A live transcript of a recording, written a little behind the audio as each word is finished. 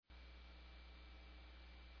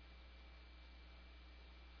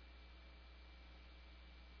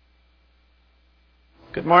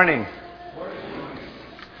Good morning.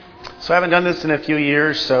 So I haven't done this in a few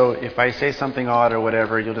years, so if I say something odd or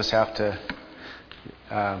whatever, you'll just have to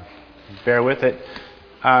bear with it.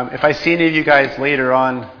 If I see any of you guys later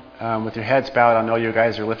on with your heads bowed, I'll know you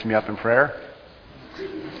guys are lifting me up in prayer.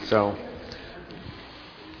 So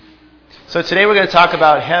today we're going to talk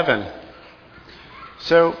about heaven.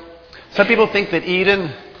 So some people think that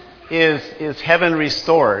Eden is heaven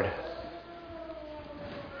restored.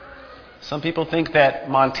 Some people think that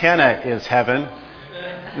Montana is heaven.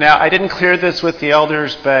 Now, I didn't clear this with the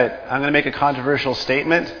elders, but I'm going to make a controversial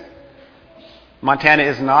statement. Montana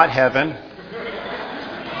is not heaven.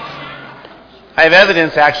 I have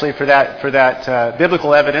evidence, actually, for that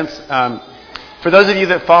biblical evidence. For those of you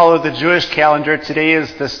that follow the Jewish calendar, today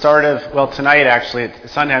is the start of, tonight, actually, at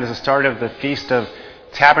sundown is the start of the Feast of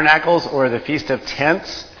Tabernacles, or the Feast of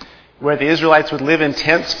Tents, where the Israelites would live in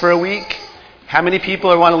tents for a week. How many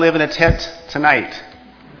people want to live in a tent tonight?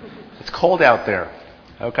 It's cold out there.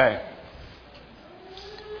 Okay.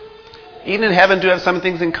 Eden and heaven do have some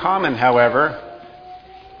things in common, however.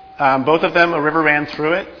 Both of them, a river ran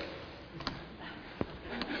through it.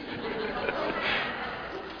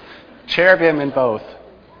 Cherubim in both.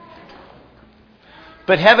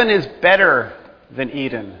 But heaven is better than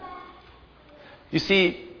Eden. You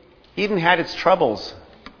see, Eden had its troubles.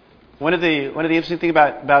 One of the interesting things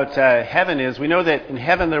about heaven is we know that in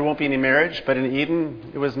heaven there won't be any marriage, but in Eden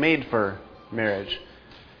it was made for marriage.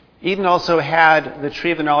 Eden also had the tree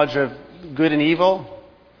of the knowledge of good and evil.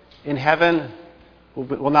 In heaven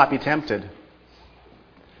will not be tempted.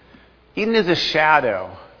 Eden is a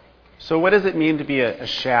shadow. So what does it mean to be a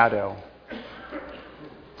shadow?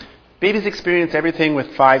 Babies experience everything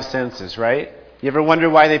with 5 senses, right? You ever wonder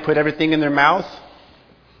why they put everything in their mouth?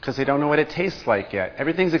 Because they don't know what it tastes like yet.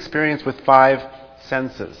 Everything's experienced with 5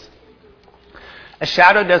 senses. A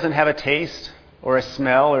shadow doesn't have a taste or a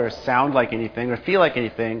smell or a sound like anything or feel like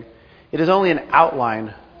anything. It is only an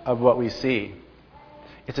outline of what we see.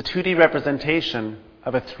 It's a 2D representation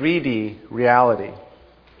of a 3D reality.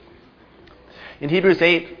 In Hebrews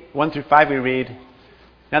 8, 1 through 5 we read,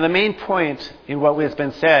 "Now the main point in what has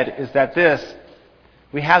been said is that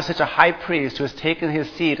we have such a high priest who has taken his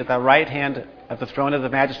seat at the right hand of the throne of the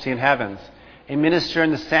majesty in heavens, a minister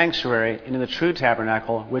in the sanctuary and in the true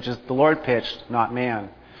tabernacle, which is the Lord pitched, not man.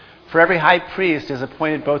 For every high priest is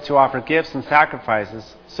appointed both to offer gifts and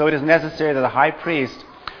sacrifices, so it is necessary that a high priest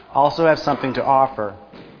also have something to offer.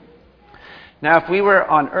 Now if we were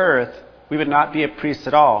on earth, we would not be a priest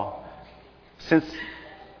at all, since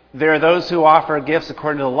there are those who offer gifts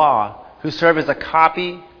according to the law, who serve as a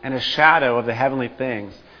copy and a shadow of the heavenly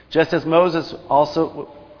things, just as Moses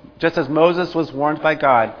was warned by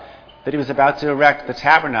God that he was about to erect the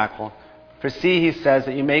tabernacle. For see, he says,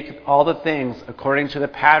 that you make all the things according to the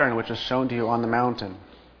pattern which was shown to you on the mountain."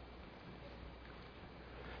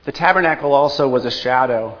 The tabernacle also was a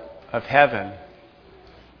shadow of heaven.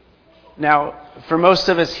 Now, for most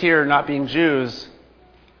of us here, not being Jews,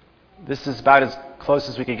 this is about as close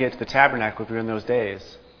as we could get to the tabernacle if we were in those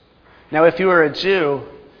days. Now, if you were a Jew,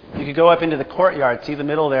 you could go up into the courtyard. See the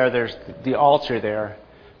middle there, there's the altar there,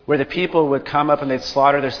 where the people would come up and they'd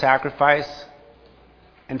slaughter their sacrifice.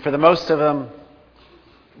 And for the most of them,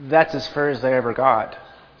 that's as far as they ever got.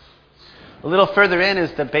 A little further in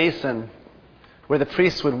is the basin where the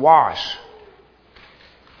priests would wash.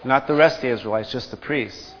 Not the rest of the Israelites, just the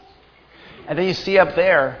priests. And then you see up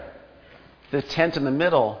there, the tent in the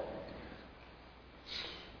middle.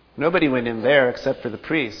 Nobody went in there except for the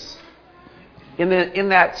priests. In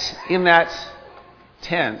that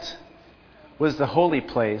tent was the holy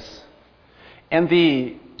place, and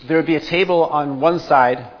there would be a table on one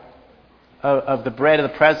side of the bread of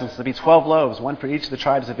the presence. There'd be 12 loaves, one for each of the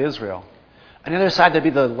tribes of Israel. On the other side, there'd be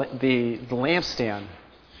the lampstand.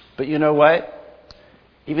 But you know what?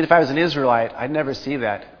 Even if I was an Israelite, I'd never see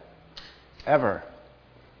that, ever.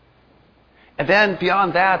 And then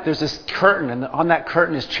beyond that, there's this curtain, and on that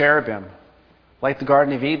curtain is cherubim. Like the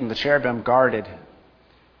Garden of Eden, the cherubim guarded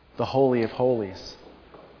the Holy of Holies.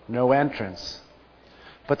 No entrance.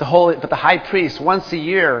 But the high priest, once a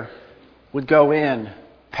year, would go in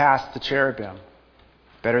past the cherubim.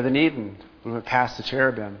 Better than Eden, we went past the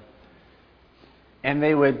cherubim. And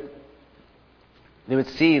they would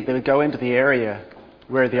go into the area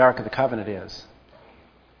where the Ark of the Covenant is.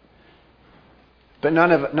 But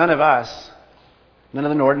none of us, none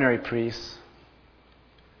of the ordinary priests,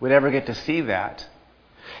 would ever get to see that.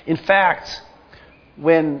 In fact,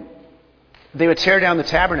 when they would tear down the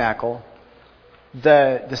tabernacle,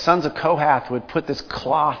 the sons of Kohath would put this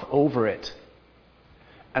cloth over it.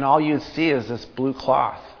 And all you'd see is this blue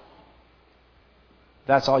cloth.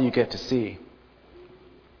 That's all you get to see.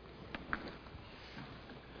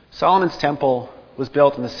 Solomon's temple was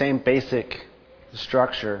built in the same basic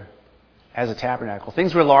structure as a tabernacle.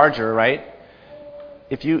 Things were larger, right?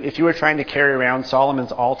 If you were trying to carry around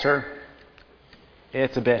Solomon's altar,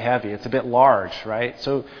 it's a bit heavy. It's a bit large, right?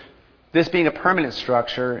 So this being a permanent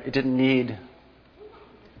structure, it didn't need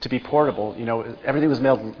to be portable. Everything was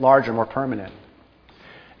made larger, more permanent.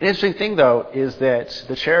 An interesting thing, though, is that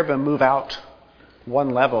the cherubim move out one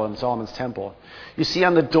level in Solomon's temple. You see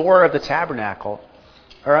on the door of the tabernacle,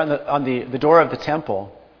 or on the door of the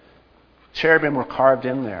temple, cherubim were carved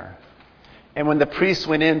in there. And when the priests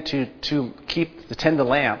went in to tend the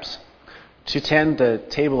lamps, to tend the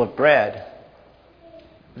table of bread,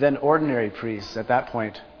 then ordinary priests at that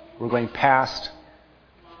point were going past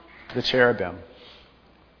the cherubim.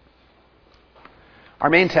 Our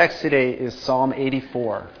main text today is Psalm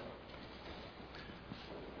 84.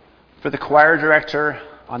 For the choir director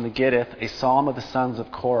on the Gittith, a psalm of the sons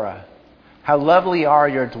of Korah. How lovely are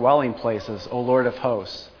your dwelling places, O Lord of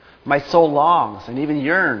hosts. My soul longs and even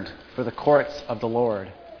yearned for the courts of the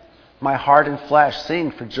Lord. My heart and flesh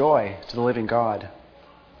sing for joy to the living God.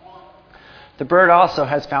 The bird also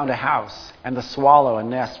has found a house, and the swallow a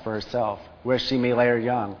nest for herself, where she may lay her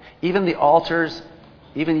young. Even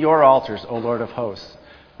your altars, O Lord of hosts,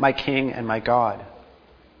 my King and my God.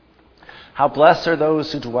 How blessed are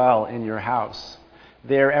those who dwell in your house.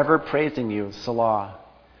 They are ever praising you, Selah.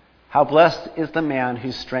 How blessed is the man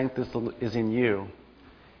whose strength is in you,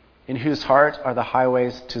 in whose heart are the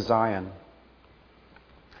highways to Zion.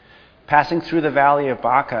 Passing through the valley of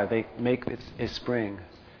Baca, they make it a spring.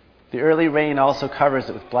 The early rain also covers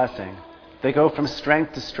it with blessing. They go from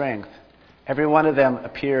strength to strength. Every one of them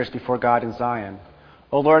appears before God in Zion.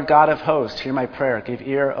 O Lord God of hosts, hear my prayer. Give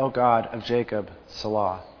ear, O God of Jacob,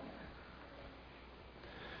 Selah.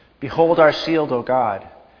 Behold our shield, O God,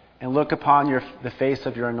 and look upon the face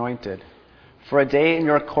of your anointed. For a day in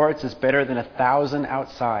your courts is better than 1,000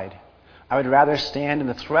 outside. I would rather stand in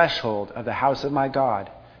the threshold of the house of my God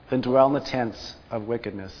than dwell in the tents of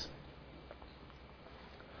wickedness.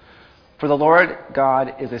 For the Lord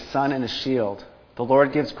God is a sun and a shield. The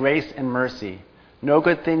Lord gives grace and mercy. No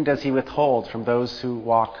good thing does he withhold from those who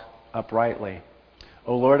walk uprightly.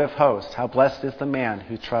 O Lord of hosts, how blessed is the man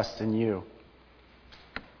who trusts in you.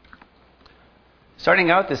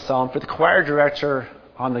 Starting out this psalm, for the choir director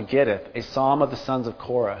on the Gittith, a psalm of the sons of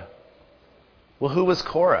Korah. Well, who was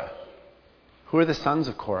Korah? Who are the sons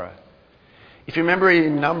of Korah? If you remember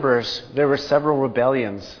in Numbers, there were several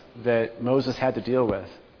rebellions that Moses had to deal with.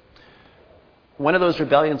 One of those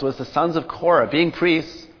rebellions was the sons of Korah, being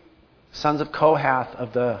priests, sons of Kohath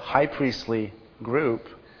of the high priestly group.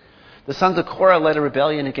 The sons of Korah led a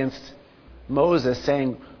rebellion against Moses,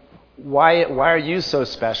 saying, Why are you so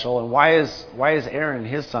special? And why is Aaron and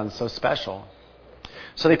his sons so special?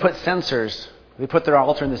 So they put censers. They put their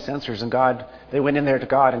altar in the censers, and they went in there to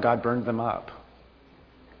God, and God burned them up.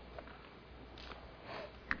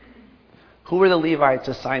 Who were the Levites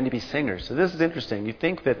assigned to be singers? So this is interesting. You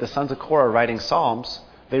think that the sons of Korah writing psalms,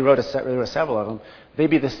 they wrote several of them, they'd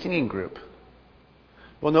be the singing group.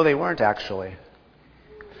 Well, no, they weren't actually.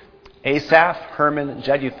 Asaph, Herman,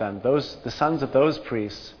 Jeduthun, the sons of those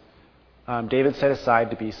priests, David set aside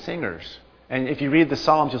to be singers. And if you read the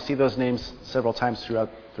Psalms, you'll see those names several times throughout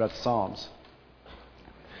the Psalms.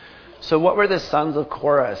 So what were the sons of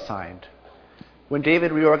Korah assigned? When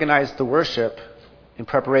David reorganized the worship in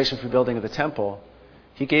preparation for the building of the temple,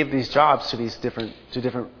 he gave these jobs to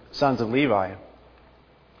different sons of Levi.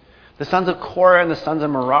 The sons of Korah and the sons of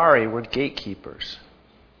Merari were gatekeepers.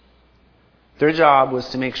 Their job was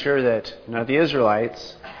to make sure that none of the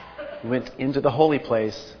Israelites went into the holy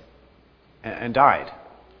place and died.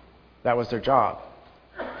 That was their job.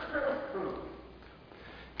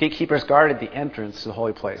 Gatekeepers guarded the entrance to the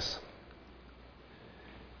holy place.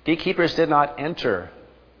 Gatekeepers did not enter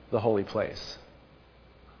the holy place.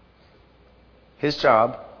 His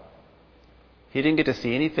job, he didn't get to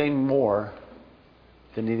see anything more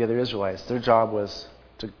than the other Israelites. Their job was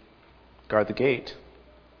to guard the gate.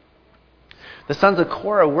 The sons of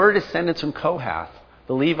Korah were descendants from Kohath,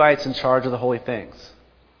 the Levites in charge of the holy things.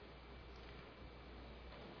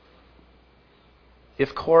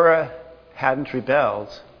 If Korah hadn't rebelled,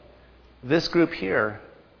 this group here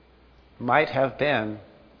might have been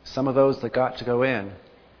some of those that got to go in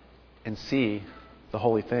and see the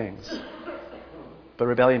holy things. But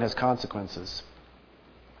rebellion has consequences.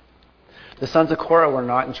 The sons of Korah were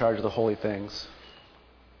not in charge of the holy things.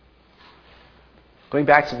 Going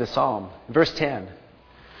back to the psalm, verse 10.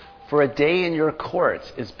 For a day in your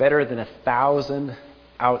courts is better than 1,000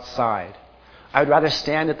 outside. I would rather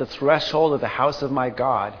stand at the threshold of the house of my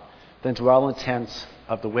God than dwell in the tents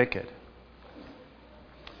of the wicked.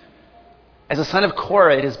 As a son of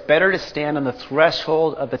Korah, it is better to stand on the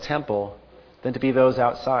threshold of the temple than to be those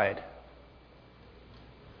outside.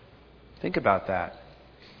 Think about that.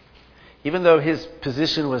 Even though his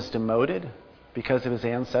position was demoted because of his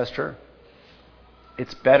ancestor,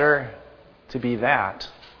 it's better to be that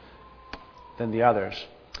than the others.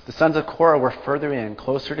 The sons of Korah were further in,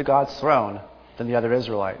 closer to God's throne than the other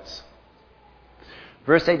Israelites.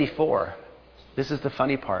 Verse 84. This is the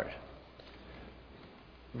funny part.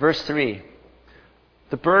 Verse 3.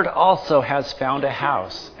 The bird also has found a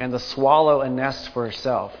house, and the swallow a nest for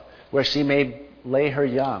herself, where she may lay her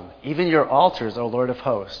young. Even your altars, O Lord of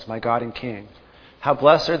hosts, my God and King. How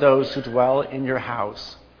blessed are those who dwell in your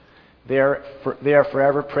house. They are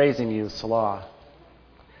forever praising you, Selah.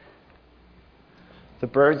 The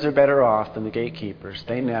birds are better off than the gatekeepers.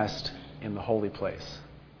 They nest in the holy place.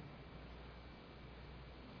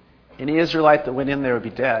 Any Israelite that went in there would be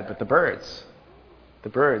dead, but the birds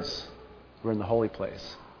were in the holy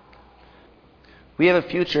place. We have a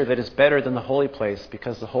future that is better than the holy place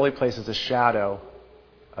because the holy place is a shadow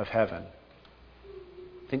of heaven.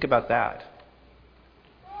 Think about that.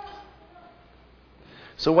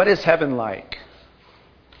 So what is heaven like?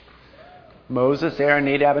 Moses, Aaron,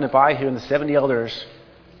 Nadab, and Abihu, and the 70 elders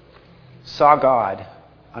saw God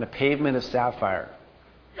on a pavement of sapphire.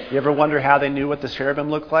 You ever wonder how they knew what the cherubim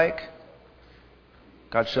looked like?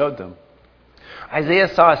 God showed them.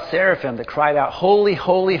 Isaiah saw a seraphim that cried out, "Holy,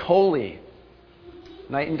 holy, holy,"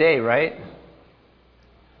 night and day, right?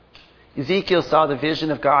 Ezekiel saw the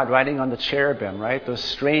vision of God riding on the cherubim, right? Those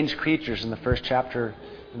strange creatures in the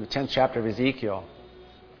 10th chapter of Ezekiel.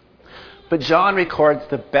 But John records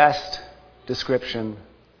the best description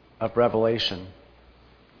of Revelation.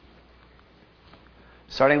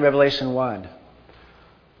 Starting Revelation 1.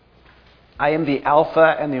 I am the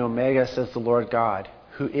Alpha and the Omega, says the Lord God,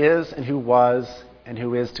 who is and who was and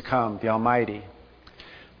who is to come, the Almighty.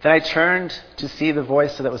 Then I turned to see the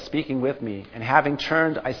voice that was speaking with me, and having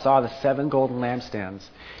turned, I saw the 7 golden lampstands.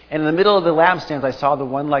 And in the middle of the lampstands, I saw the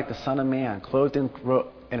one like the Son of Man, clothed in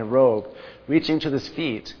a robe, reaching to his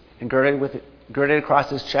feet, and girded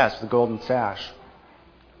across his chest with a golden sash.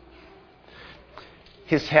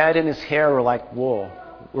 His head and his hair were like wool,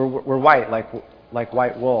 were white, like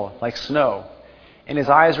white wool, like snow. And his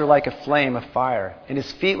eyes were like a flame of fire. And his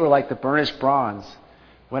feet were like the burnished bronze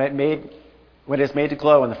when it is made to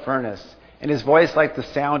glow in the furnace. And his voice like the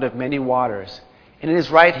sound of many waters. And in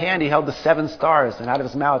his right hand he held the 7 stars, and out of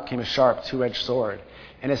his mouth came a sharp 2-edged sword.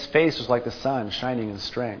 And his face was like the sun shining in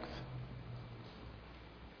strength.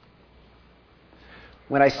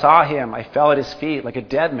 When I saw him, I fell at his feet like a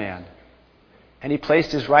dead man. And he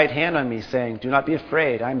placed his right hand on me, saying, "Do not be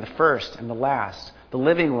afraid. I am the first and the last, the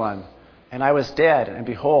living one. And I was dead, and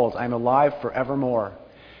behold, I am alive forevermore.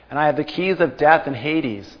 And I have the keys of death and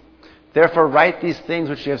Hades. Therefore write these things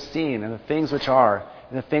which you have seen, and the things which are,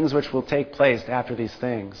 and the things which will take place after these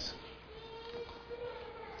things."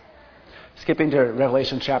 Skipping to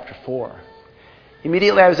Revelation chapter 4.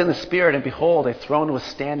 Immediately I was in the Spirit, and behold, a throne was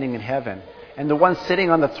standing in heaven, and one sitting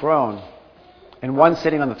on the throne.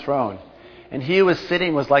 And he who was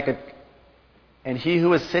sitting was like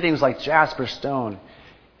jasper stone,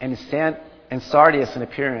 and sardius in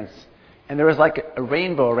appearance. And there was like a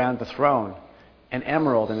rainbow around the throne, and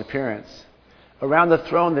emerald in appearance. Around the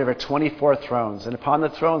throne there were 24 thrones, and upon the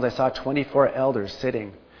thrones I saw 24 elders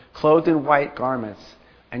sitting, clothed in white garments,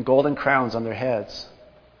 and golden crowns on their heads.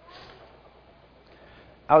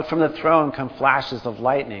 Out from the throne come flashes of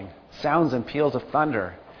lightning, sounds and peals of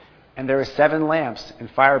thunder. And there are 7 lamps in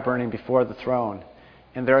fire burning before the throne.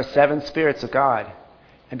 And there are 7 spirits of God.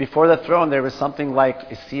 And before the throne there was something like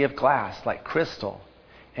a sea of glass, like crystal.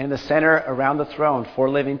 And in the center around the throne 4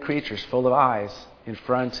 living creatures full of eyes, in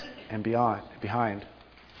front and behind.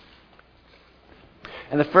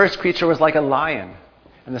 And the first creature was like a lion,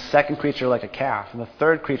 and the second creature like a calf, and the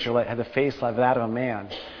third creature had the face like that of a man,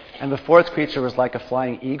 and the fourth creature was like a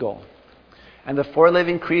flying eagle. And the 4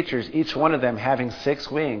 living creatures, each one of them having 6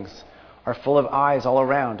 wings, are full of eyes all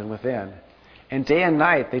around and within. And day and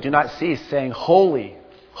night they do not cease, saying, "Holy,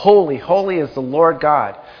 holy, holy is the Lord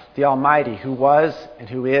God, the Almighty, who was and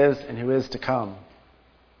who is to come."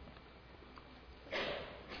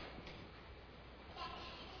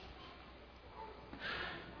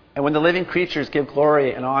 And when the living creatures give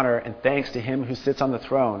glory and honor and thanks to him who sits on the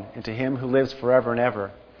throne and to him who lives forever and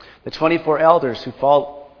ever, the 24 elders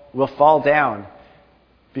will fall down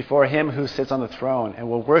before him who sits on the throne and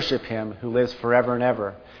will worship him who lives forever and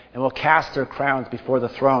ever, and will cast their crowns before the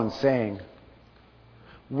throne, saying,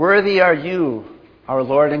 "Worthy are you, our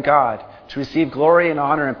Lord and God, to receive glory and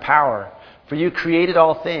honor and power, for you created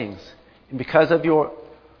all things, and because of your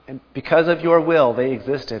And because of your will, they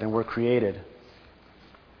existed and were created.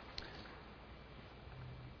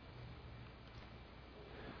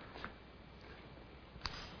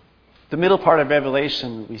 The middle part of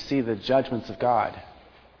Revelation, we see the judgments of God.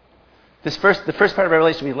 The first part of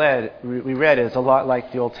Revelation we read is a lot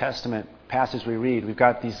like the Old Testament passage we read. We've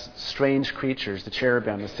got these strange creatures, the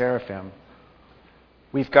cherubim, the seraphim.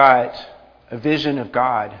 We've got a vision of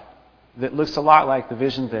God that looks a lot like the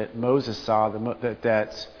vision that Moses saw,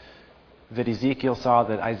 that Ezekiel saw,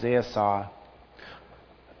 that Isaiah saw.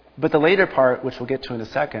 But the later part, which we'll get to in a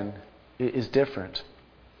second, is different.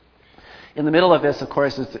 In the middle of this, of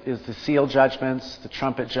course, is the seal judgments, the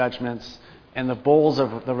trumpet judgments, and the bowls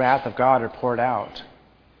of the wrath of God are poured out.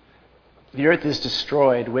 The earth is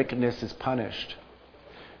destroyed, wickedness is punished.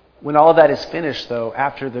 When all of that is finished, though,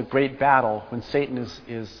 after the great battle, when Satan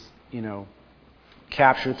is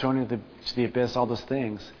captured, thrown into the abyss, all those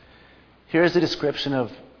things, here's a description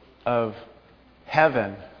of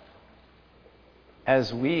heaven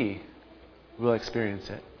as we will experience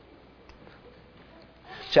it.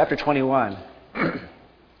 Chapter 21. Then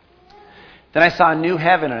I saw a new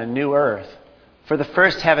heaven and a new earth. For the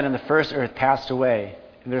first heaven and the first earth passed away,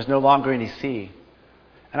 and there's no longer any sea.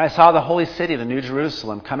 And I saw the holy city, the New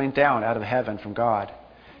Jerusalem, coming down out of heaven from God,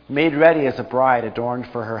 made ready as a bride adorned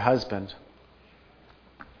for her husband.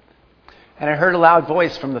 And I heard a loud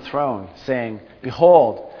voice from the throne, saying,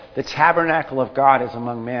 Behold, the tabernacle of God is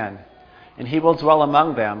among men, and he will dwell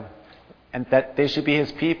among them, and that they should be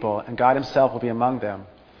his people, and God himself will be among them.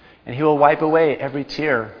 And he will wipe away every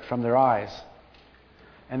tear from their eyes.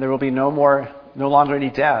 And there will be no longer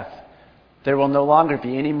any death. There will no longer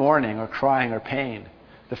be any mourning or crying or pain.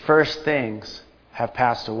 The first things have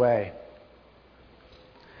passed away.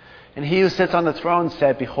 And he who sits on the throne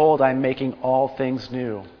said, Behold, I am making all things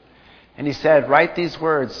new. And he said, Write, for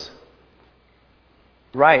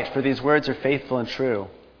these words are faithful and true.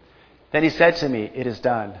 Then he said to me, It is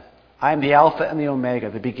done. I am the Alpha and the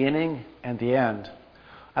Omega, the beginning and the end.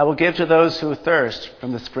 I will give to those who thirst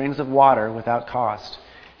from the springs of water without cost.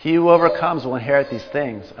 He who overcomes will inherit these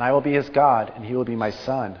things, and I will be his God, and he will be my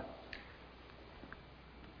son.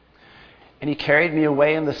 And he carried me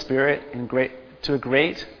away in the Spirit to a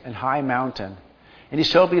great and high mountain. And he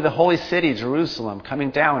showed me the holy city, Jerusalem, coming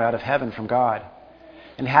down out of heaven from God.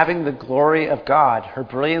 And having the glory of God, her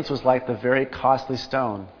brilliance was like the very costly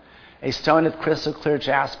stone, a stone of crystal clear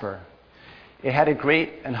jasper. It had a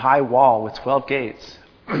great and high wall with 12 gates.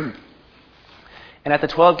 And at the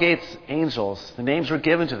 12 gates, angels, the names were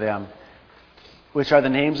given to them, which are the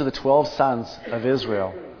names of the 12 sons of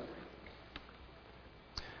Israel.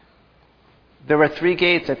 There were 3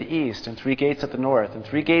 gates at the east, and 3 gates at the north, and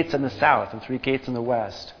 3 gates in the south, and 3 gates in the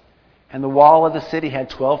west. And the wall of the city had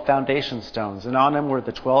 12 foundation stones, and on them were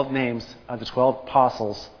the 12 names of the 12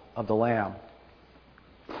 apostles of the Lamb.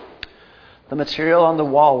 The material on the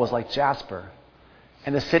wall was like jasper,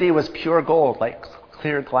 and the city was pure gold, like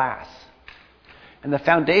clear glass. And the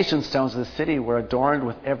foundation stones of the city were adorned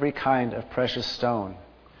with every kind of precious stone.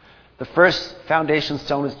 The first foundation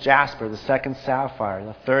stone was jasper, the second sapphire,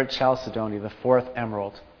 the third chalcedony, the fourth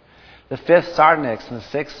emerald, the fifth sardonyx, and the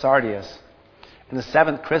sixth sardius, and the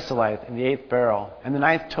seventh chrysolite, and the eighth beryl, and the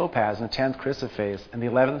ninth topaz, and the 10th chrysoprase, and the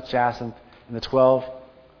 11th jacinth, and the 12th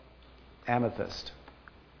amethyst.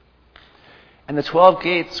 And the 12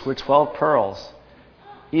 gates were 12 pearls.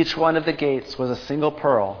 Each one of the gates was a single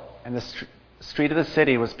pearl, and the street of the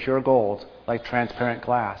city was pure gold, like transparent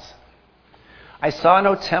glass. I saw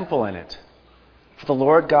no temple in it, for the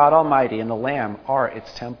Lord God Almighty and the Lamb are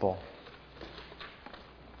its temple.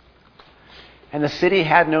 And the city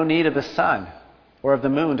had no need of the sun or of the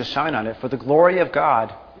moon to shine on it, for the glory of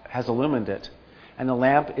God has illumined it, and the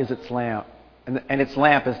lamp is its lamp, and its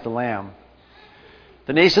lamp is the Lamb.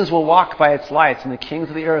 The nations will walk by its lights, and the kings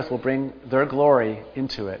of the earth will bring their glory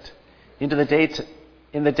into it. In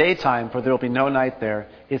the daytime, for there will be no night there,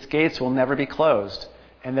 its gates will never be closed,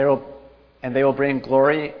 and they will bring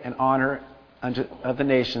glory and honor of the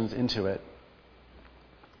nations into it.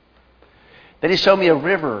 Then he showed me a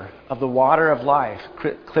river of the water of life,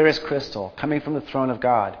 clear as crystal, coming from the throne of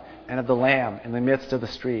God and of the Lamb in the midst of the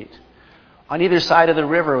street. On either side of the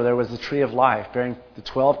river there was the tree of life, bearing the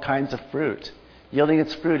 12 kinds of fruit, yielding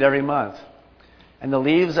its fruit every month. And the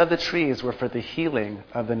leaves of the trees were for the healing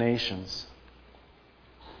of the nations.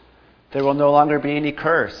 There will no longer be any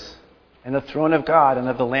curse, and the throne of God and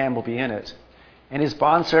of the Lamb will be in it. And his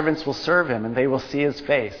bondservants will serve him, and they will see his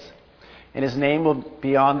face. And his name will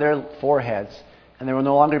be on their foreheads, and there will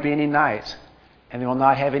no longer be any night. And they will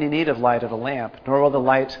not have any need of light of a lamp, nor will the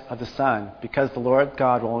light of the sun, because the Lord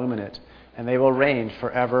God will illumine it, and they will reign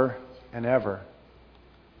forever and ever.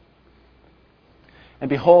 And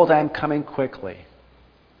behold, I am coming quickly.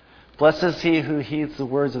 Blessed is he who heeds the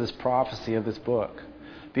words of this prophecy of this book.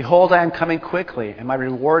 Behold, I am coming quickly, and my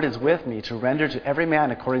reward is with me to render to every man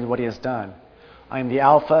according to what he has done. I am the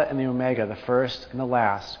Alpha and the Omega, the first and the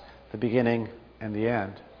last, the beginning and the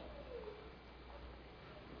end.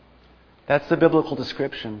 That's the biblical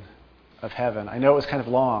description of heaven. I know it was kind of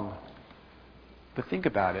long, but think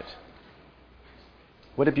about it.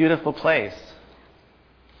 What a beautiful place.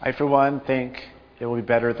 I, for one, think it will be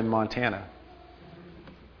better than Montana.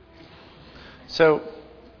 So,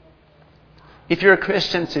 if you're a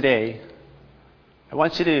Christian today, I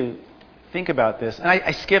want you to think about this. And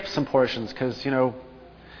I skipped some portions because,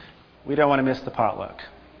 we don't want to miss the potluck,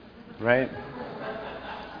 right?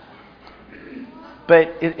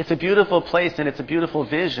 But it's a beautiful place and it's a beautiful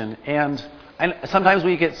vision. And sometimes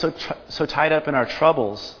we get so tied up in our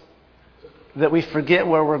troubles that we forget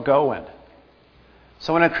where we're going.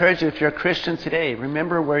 So I want to encourage you, if you're a Christian today,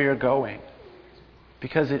 remember where you're going.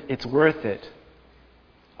 Because it's worth it.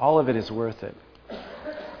 All of it is worth it.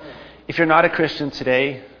 If you're not a Christian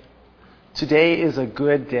today is a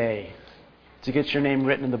good day to get your name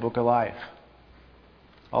written in the book of life.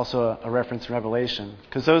 Also a reference in Revelation.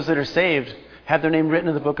 Because those that are saved have their name written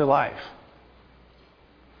in the book of life.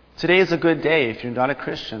 Today is a good day, if you're not a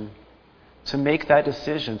Christian, to make that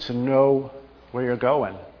decision, to know where you're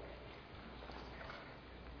going.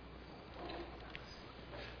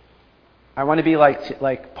 I want to be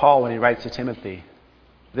like Paul when he writes to Timothy.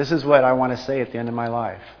 This is what I want to say at the end of my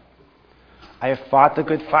life. I have fought the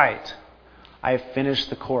good fight. I have finished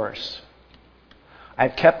the course. I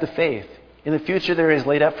have kept the faith. In the future there is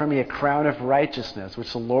laid up for me a crown of righteousness,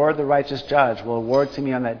 which the Lord, the righteous judge, will award to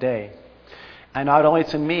me on that day. And not only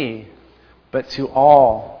to me, but to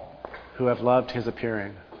all who have loved his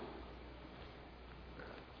appearing.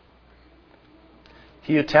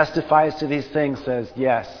 He who testifies to these things says,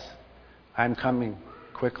 yes, I'm coming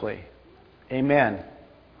quickly. Amen.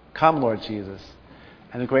 Come, Lord Jesus.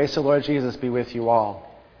 And the grace of Lord Jesus be with you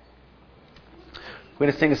all. We're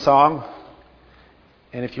going to sing a song.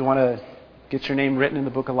 And if you want to get your name written in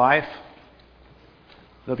the book of life,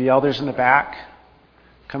 there'll be elders in the back.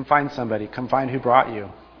 Come find somebody. Come find who brought you.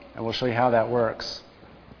 And we'll show you how that works.